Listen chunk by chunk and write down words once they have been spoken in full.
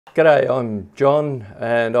G'day, I'm John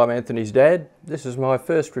and I'm Anthony's dad. This is my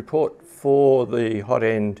first report for the Hot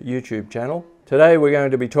End YouTube channel. Today we're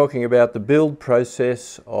going to be talking about the build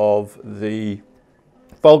process of the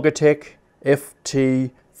FolgerTech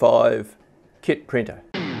FT-5 kit printer.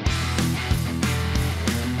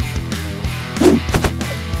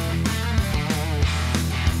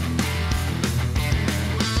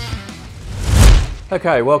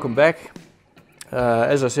 Okay, welcome back.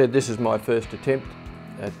 As I said, this is my first attempt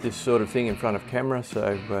at this sort of thing in front of camera,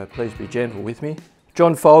 so please be gentle with me.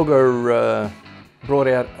 John Folger brought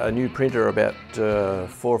out a new printer about 4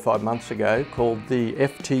 or 5 months ago called the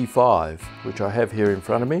FT-5, which I have here in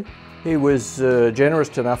front of me. He was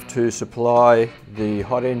generous enough to supply the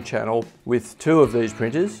Hot End channel with 2 of these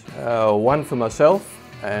printers, one for myself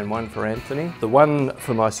and one for Anthony. The one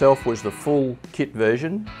for myself was the full kit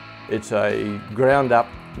version. It's a ground up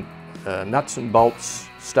nuts and bolts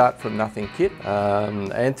start from nothing kit.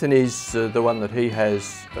 Anthony's, the one that he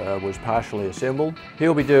has, was partially assembled.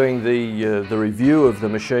 He'll be doing the review of the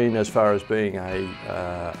machine as far as being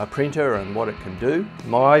a printer and what it can do.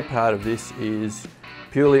 My part of this is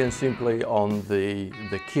purely and simply on the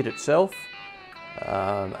kit itself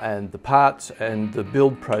and the parts and the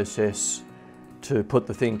build process to put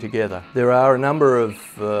the thing together. There are a number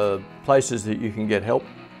of places that you can get help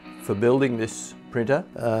for building this printer.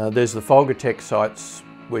 There's the FolgerTech sites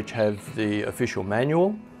which have the official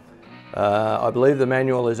manual. I believe the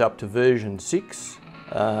manual is up to version 6.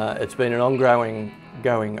 It's been an ongoing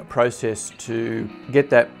process to get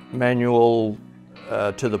that manual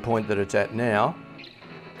to the point that it's at now.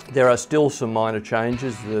 There are still some minor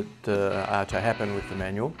changes that are to happen with the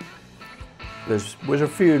manual. There's a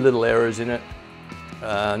few little errors in it,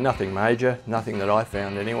 nothing major, nothing that I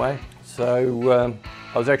found anyway. So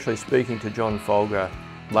I was actually speaking to John Folger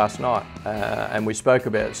last night and we spoke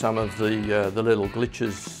about some of the little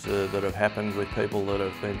glitches that have happened with people that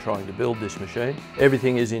have been trying to build this machine.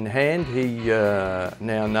 Everything is in hand. He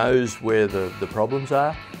now knows where the problems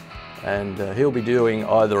are, and he'll be doing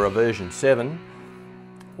either a version 7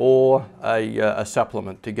 or a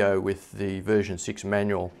supplement to go with the version 6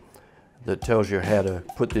 manual that tells you how to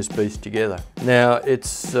put this beast together. Now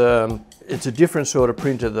it's a different sort of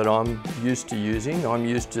printer that I'm used to using. I'm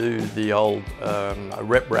used to the old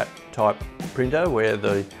rep wrap type printer where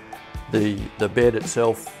the bed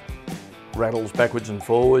itself rattles backwards and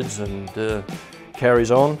forwards and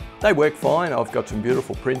carries on. They work fine. I've got some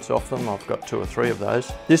beautiful prints off them. I've got 2 or 3 of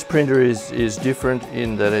those. This printer is different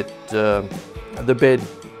in that the bed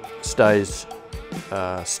stays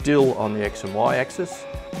still on the X and Y axis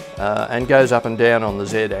and goes up and down on the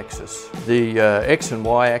Z axis. The X and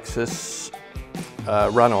Y axis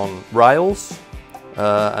run on rails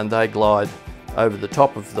and they glide over the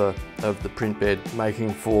top of the print bed,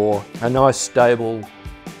 making for a nice stable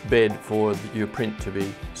bed for your print to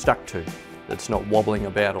be stuck to. It's not wobbling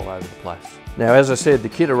about all over the place. Now, as I said, the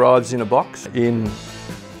kit arrives in a box in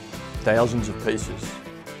thousands of pieces.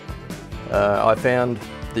 I found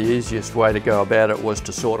the easiest way to go about it was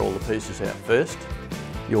to sort all the pieces out first.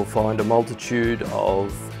 You'll find a multitude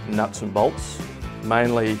of nuts and bolts,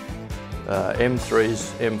 mainly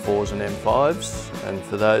M3s, M4s and M5s, and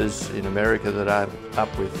for those in America that aren't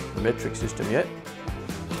up with the metric system yet,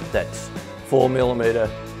 that's 4mm,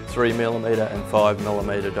 3mm and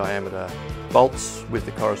 5mm diameter bolts with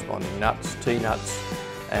the corresponding nuts, T-nuts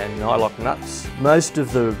and nylock nuts. Most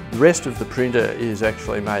of the rest of the printer is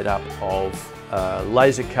actually made up of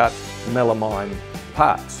laser cut melamine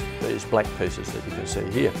parts, these black pieces that you can see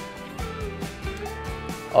here.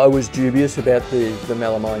 I was dubious about the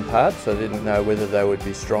melamine parts. I didn't know whether they would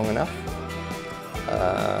be strong enough,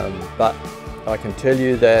 but I can tell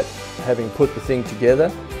you that having put the thing together,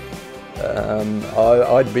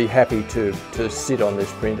 I'd be happy to sit on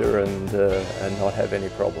this printer and not have any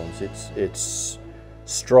problems. It's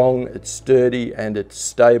strong, it's sturdy and it's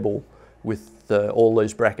stable with all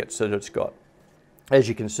these brackets that it's got. As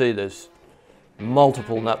you can see, there's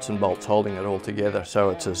multiple nuts and bolts holding it all together, so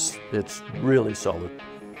it's really solid.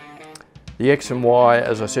 The X and Y,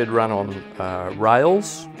 as I said, run on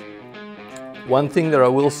rails. One thing that I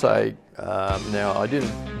will say, now I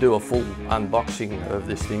didn't do a full unboxing of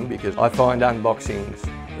this thing because I find unboxings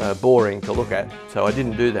boring to look at, so I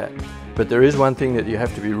didn't do that. But there is one thing that you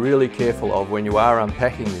have to be really careful of when you are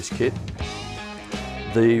unpacking this kit.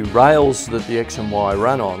 The rails that the X and Y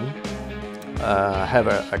run on have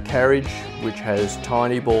a carriage which has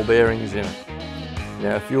tiny ball bearings in it.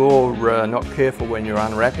 Now if you're not careful when you're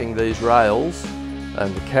unwrapping these rails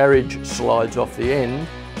and the carriage slides off the end,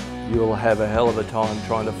 you'll have a hell of a time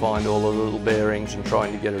trying to find all the little bearings and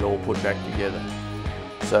trying to get it all put back together.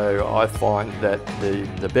 So I find that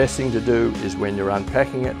the best thing to do is when you're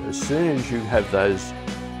unpacking it, as soon as you have those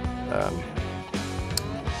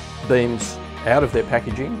beams out of their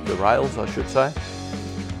packaging, the rails I should say,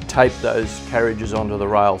 tape those carriages onto the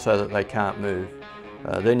rail so that they can't move.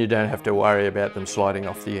 Then you don't have to worry about them sliding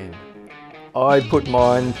off the end. I put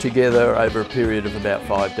mine together over a period of about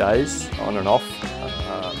 5 days, on and off.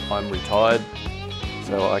 I'm retired,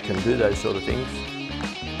 so I can do those sort of things.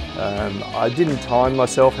 I didn't time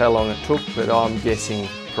myself how long it took, but I'm guessing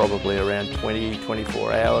probably around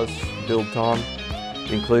 20-24 hours build time,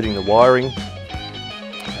 including the wiring.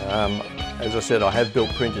 As I said, I have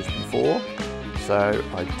built printers before, so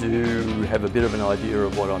I do have a bit of an idea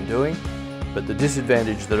of what I'm doing. But the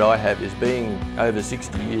disadvantage that I have is being over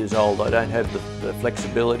 60 years old, I don't have the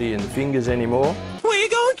flexibility in the fingers anymore. Where you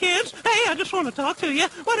going, kids? Hey, I just want to talk to you.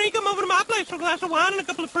 Why don't you come over to my place for a glass of wine and a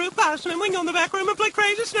couple of fruit pies, and then we can go in the back room and play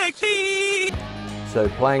crazy snakes. So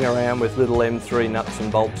playing around with little M3 nuts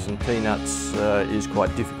and bolts and T-nuts is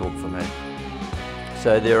quite difficult for me.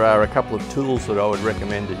 So there are a couple of tools that I would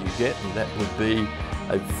recommend that you get, and that would be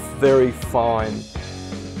a very fine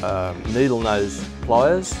needle nose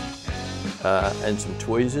pliers and some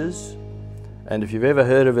tweezers. And if you've ever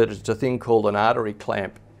heard of it, it's a thing called an artery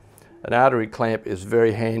clamp. An artery clamp is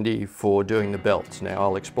very handy for doing the belts. Now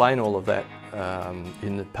I'll explain all of that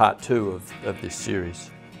in the part 2 of this series.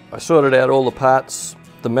 I sorted out all the parts.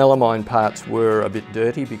 The melamine parts were a bit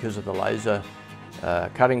dirty because of the laser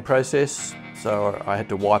cutting process, so I had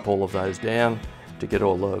to wipe all of those down to get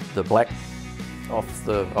all the black off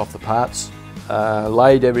the parts.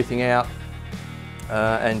 Laid everything out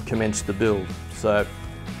and commenced the build. So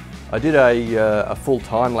I did a full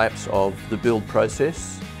time lapse of the build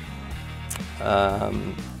process.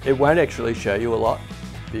 It won't actually show you a lot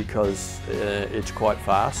because it's quite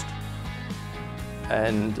fast,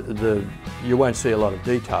 and you won't see a lot of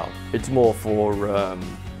detail. It's more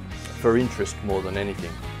for interest more than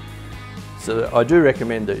anything. So I do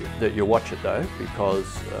recommend that you watch it though, because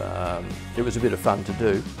it was a bit of fun to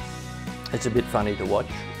do. It's a bit funny to watch,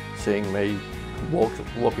 seeing me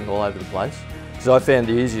walking all over the place. So I found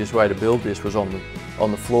the easiest way to build this was on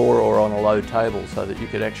the floor or on a low table, so that you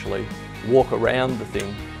could actually walk around the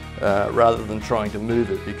thing rather than trying to move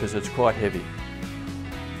it, because it's quite heavy.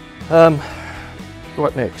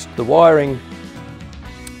 What next? The wiring.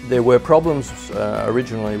 There were problems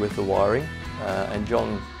originally with the wiring, and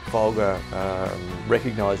John Folger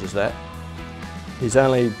recognises that. He's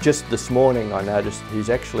only just this morning, I noticed, he's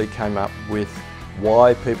actually came up with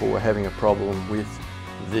why people were having a problem with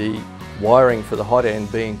the wiring for the hot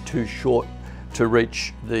end being too short to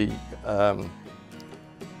reach the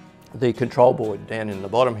control board down in the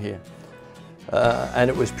bottom here. And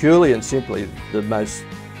it was purely and simply the most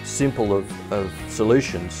simple of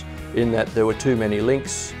solutions, in that there were too many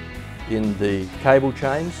links in the cable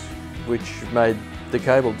chains, which made the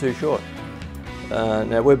cable too short.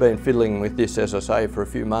 Now we've been fiddling with this, as I say, for a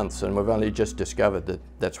few months, and we've only just discovered that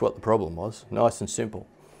that's what the problem was. Nice and simple.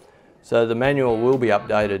 So the manual will be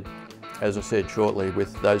updated, as I said, shortly,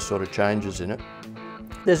 with those sort of changes in it.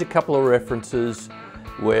 There's a couple of references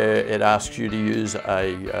where it asks you to use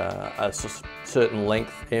a certain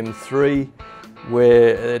length M3,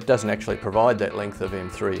 where it doesn't actually provide that length of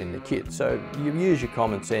M3 in the kit. So you use your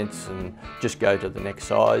common sense and just go to the next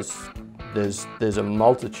size. There's a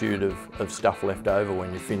multitude of stuff left over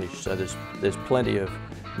when you finish, so there's plenty of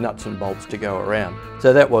nuts and bolts to go around.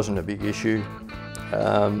 So that wasn't a big issue.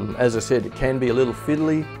 As I said, it can be a little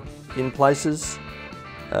fiddly in places,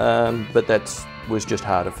 but that was just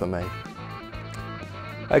harder for me.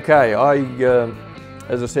 Okay,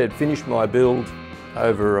 as I said, finished my build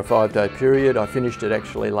over a 5-day period. I finished it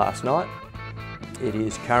actually last night. It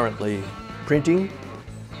is currently printing.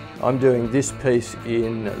 I'm doing this piece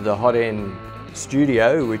in the hot end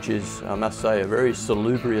studio, which is, I must say, a very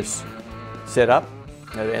salubrious setup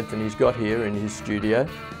that Anthony's got here in his studio.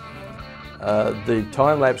 The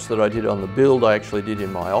time lapse that I did on the build, I actually did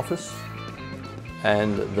in my office.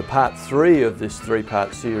 And the part 3 of this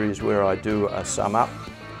 3-part series, where I do a sum up,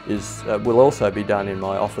 will also be done in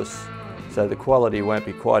my office. So the quality won't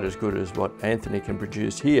be quite as good as what Anthony can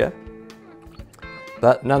produce here.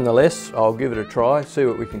 But nonetheless, I'll give it a try, see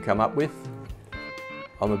what we can come up with.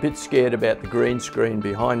 I'm a bit scared about the green screen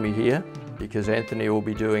behind me here, because Anthony will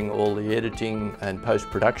be doing all the editing and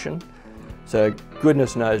post-production. So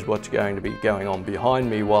goodness knows what's going to be going on behind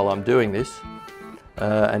me while I'm doing this.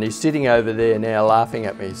 And he's sitting over there now laughing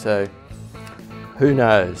at me, so who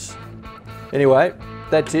knows. Anyway,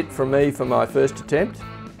 that's it from me for my first attempt.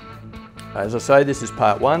 As I say, this is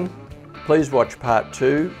part 1. Please watch part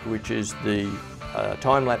 2, which is the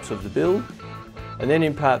time lapse of the build. And then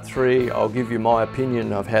in part 3, I'll give you my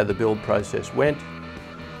opinion of how the build process went,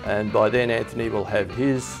 and by then Anthony will have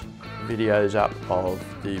his videos up of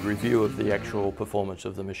the review of the actual performance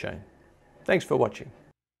of the machine. Thanks for watching.